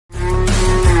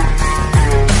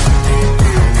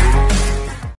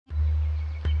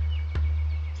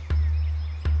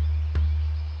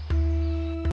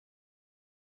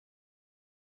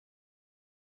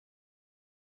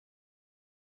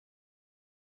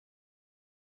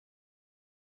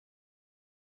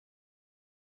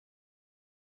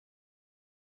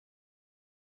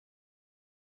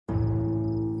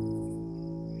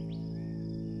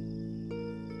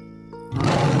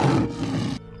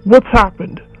What's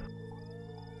happened?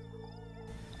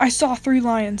 I saw 3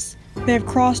 lions. They have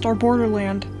crossed our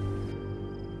borderland.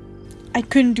 I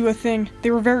couldn't do a thing.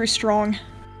 They were very strong.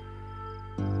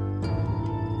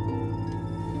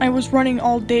 I was running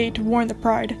all day to warn the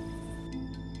Pride.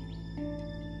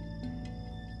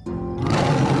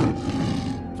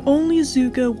 If only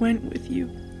Zuka went with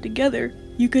you. Together,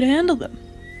 you could handle them.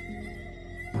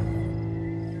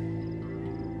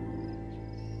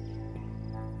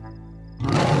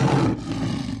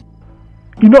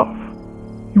 Enough!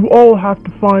 You all have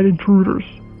to find intruders.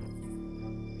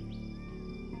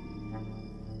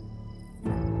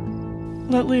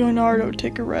 Let Leonardo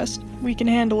take a rest. We can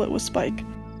handle it with Spike.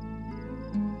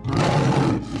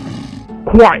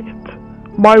 Quiet!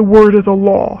 My word is a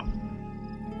law.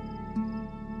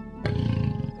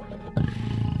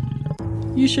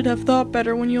 You should have thought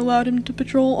better when you allowed him to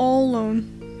patrol all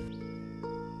alone.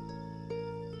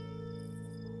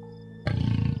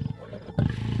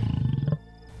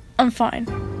 I'm fine.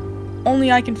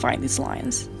 Only I can find these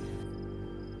lions.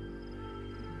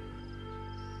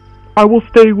 I will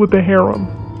stay with the harem.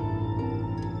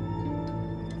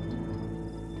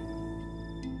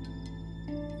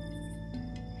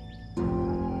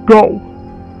 Go!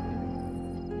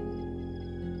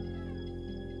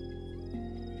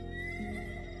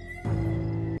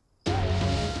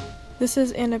 This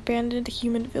is an abandoned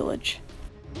human village.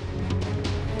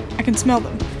 I can smell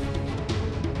them.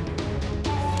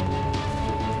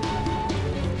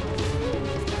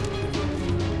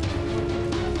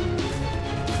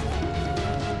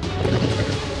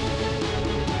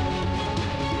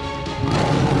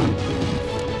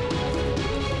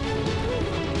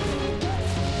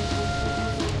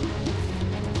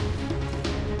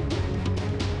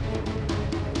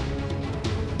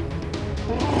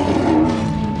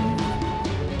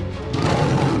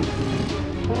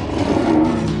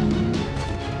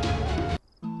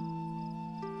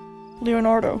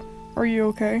 Leonardo, are you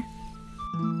okay?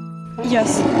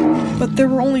 Yes, but there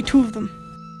were only 2 of them.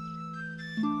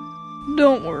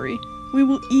 Don't worry, we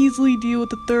will easily deal with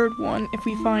the 3rd one if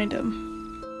we find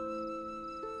him.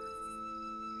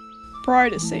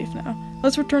 Pride is safe now.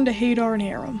 Let's return to Haydar and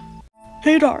Harem.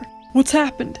 Haydar, what's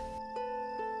happened?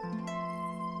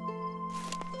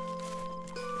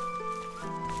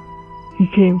 He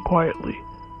came quietly.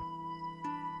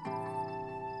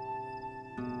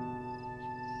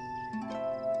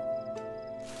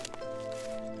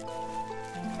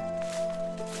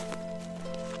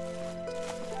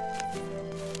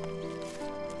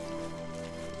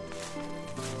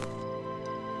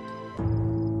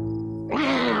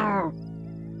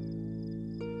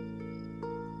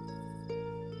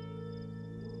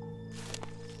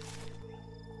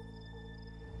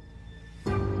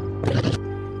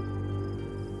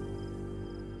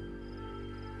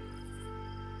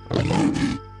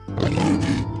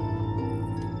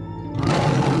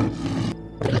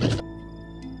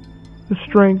 The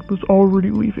strength was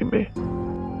already leaving me.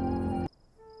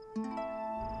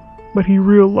 But he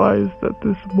realized that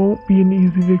this won't be an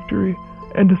easy victory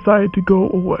and decided to go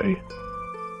away.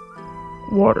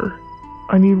 Water.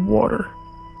 I need water.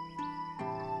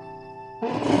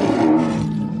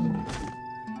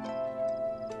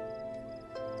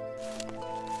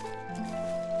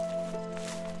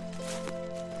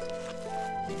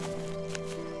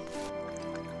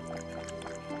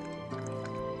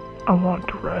 I want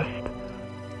to rest.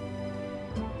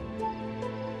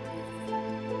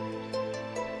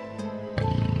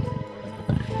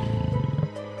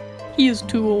 He is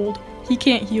too old. He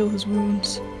can't heal his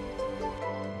wounds.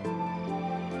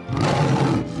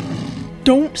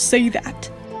 Don't say that.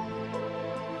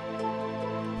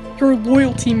 Your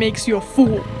loyalty makes you a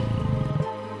fool.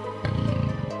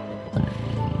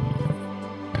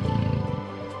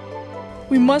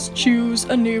 We must choose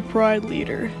a new Pride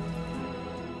leader.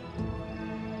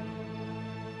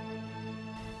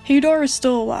 Haydar is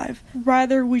still alive.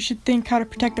 Rather, we should think how to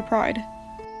protect the Pride.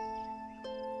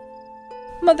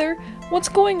 Mother, what's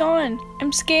going on?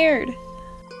 I'm scared.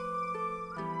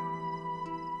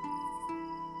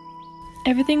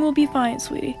 Everything will be fine,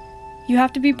 sweetie. You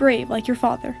have to be brave like your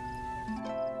father.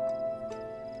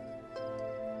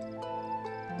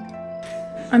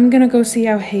 I'm gonna go see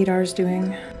how Haydar's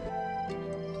doing.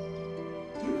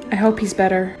 I hope he's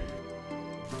better.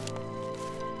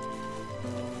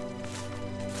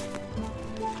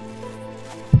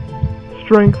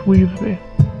 Strength leaves me.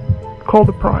 Call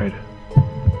the Pride.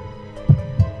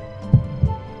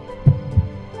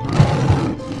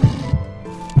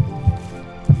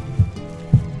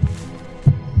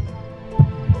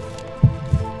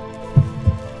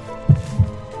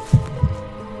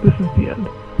 This is the end.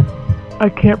 I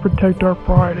can't protect our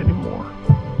pride anymore.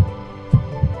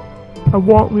 I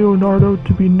want Leonardo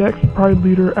to be next pride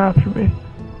leader after me.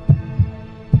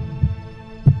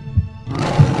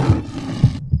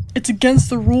 It's against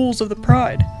the rules of the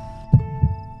pride.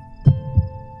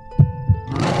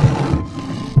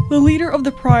 The leader of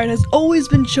the pride has always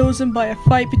been chosen by a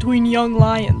fight between young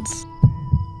lions.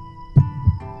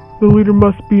 The leader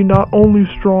must be not only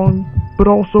strong, but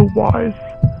also wise.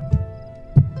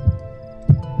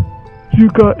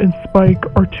 Zuka and Spike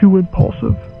are too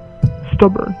impulsive,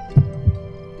 stubborn.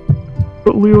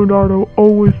 But Leonardo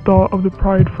always thought of the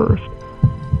pride first.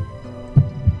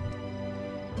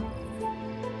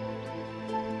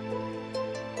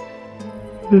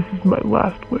 This is my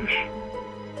last wish.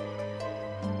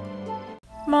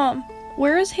 Mom,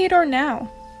 where is Haydar now?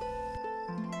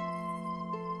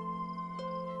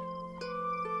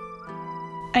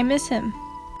 I miss him.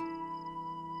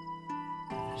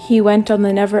 He went on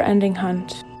the never-ending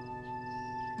hunt.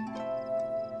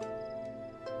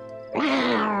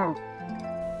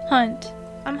 Hunt.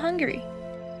 I'm hungry.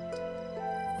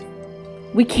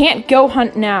 We can't go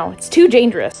hunt now. It's too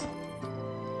dangerous.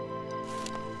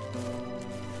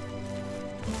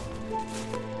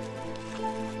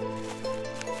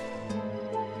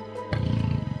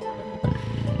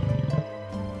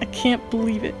 I can't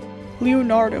believe it.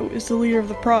 Leonardo is the leader of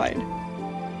the pride.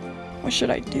 What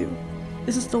should I do?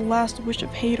 This is the last wish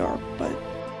of Haydar, but...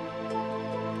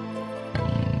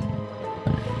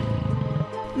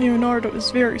 Leonardo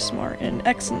is very smart and an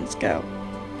excellent scout,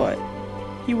 but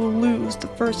he will lose the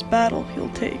first battle he'll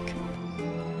take.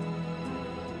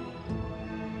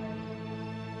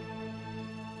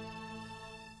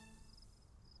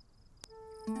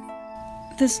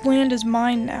 This land is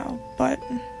mine now, but...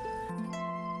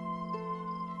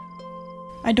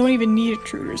 I don't even need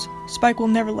intruders. Spike will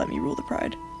never let me rule the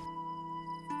pride.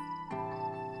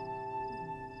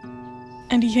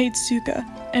 And he hates Zuka,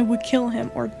 and would kill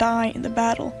him or die in the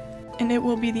battle, and it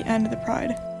will be the end of the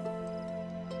pride.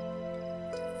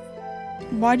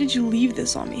 Why did you leave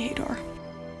this on me, Haydar?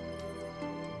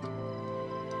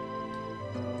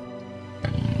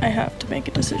 I have to make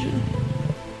a decision.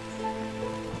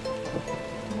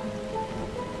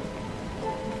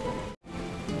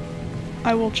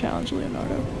 I will challenge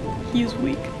Leonardo. He is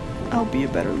weak. I'll be a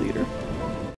better leader.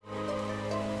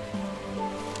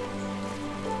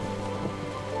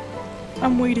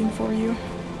 I'm waiting for you.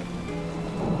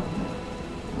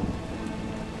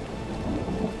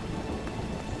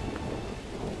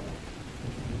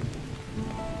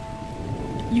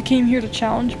 You came here to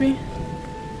challenge me?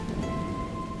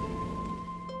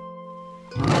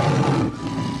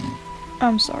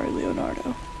 I'm sorry,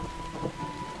 Leonardo.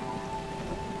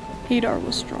 Haydar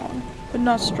was strong, but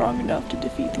not strong enough to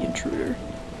defeat the intruder.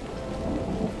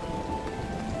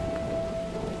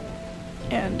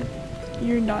 And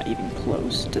you're not even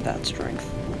close to that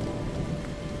strength.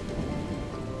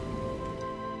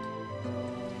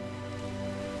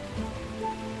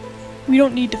 We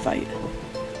don't need to fight.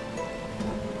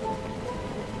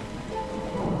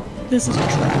 This is a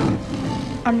trap.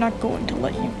 I'm not going to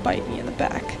let you bite me in the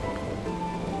back.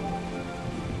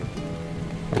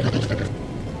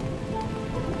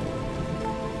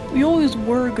 We always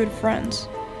were good friends,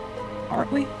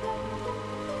 aren't we?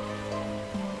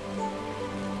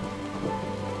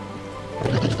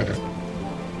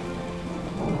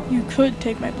 You could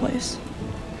take my place.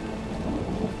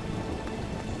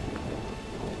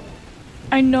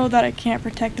 I know that I can't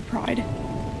protect the pride.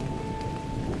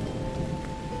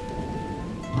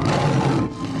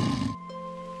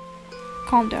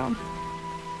 Calm down.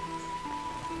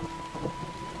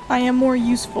 I am more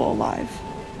useful alive.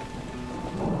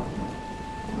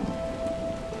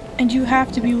 And you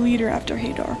have to be leader after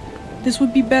Haydar. This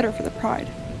would be better for the pride.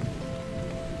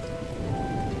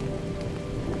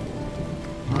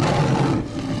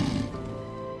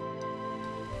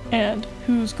 And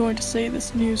who's going to say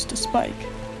this news to Spike?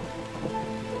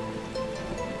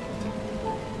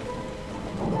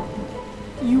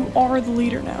 You are the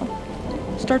leader now.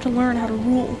 Start to learn how to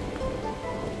rule.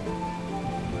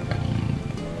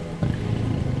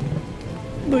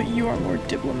 But you are more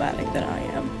diplomatic than I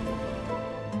am.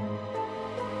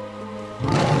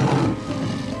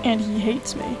 And he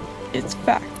hates me. It's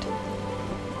fact.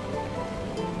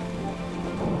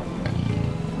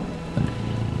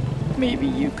 Maybe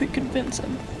you could convince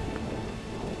him.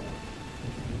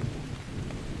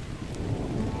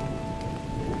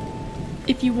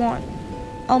 If you want,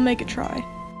 I'll make a try.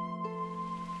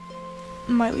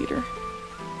 My leader.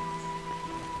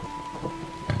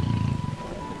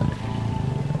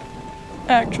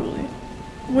 Actually,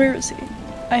 where is he?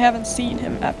 I haven't seen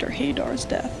him after Haydar's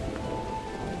death.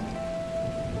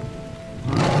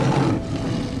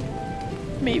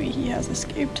 Maybe he has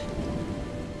escaped.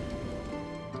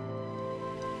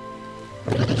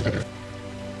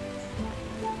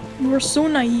 You are so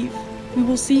naive. We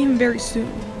will see him very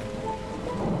soon.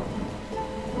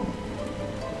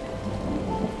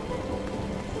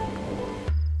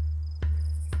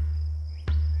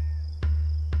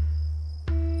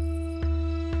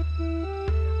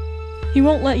 He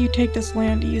won't let you take this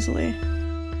land easily.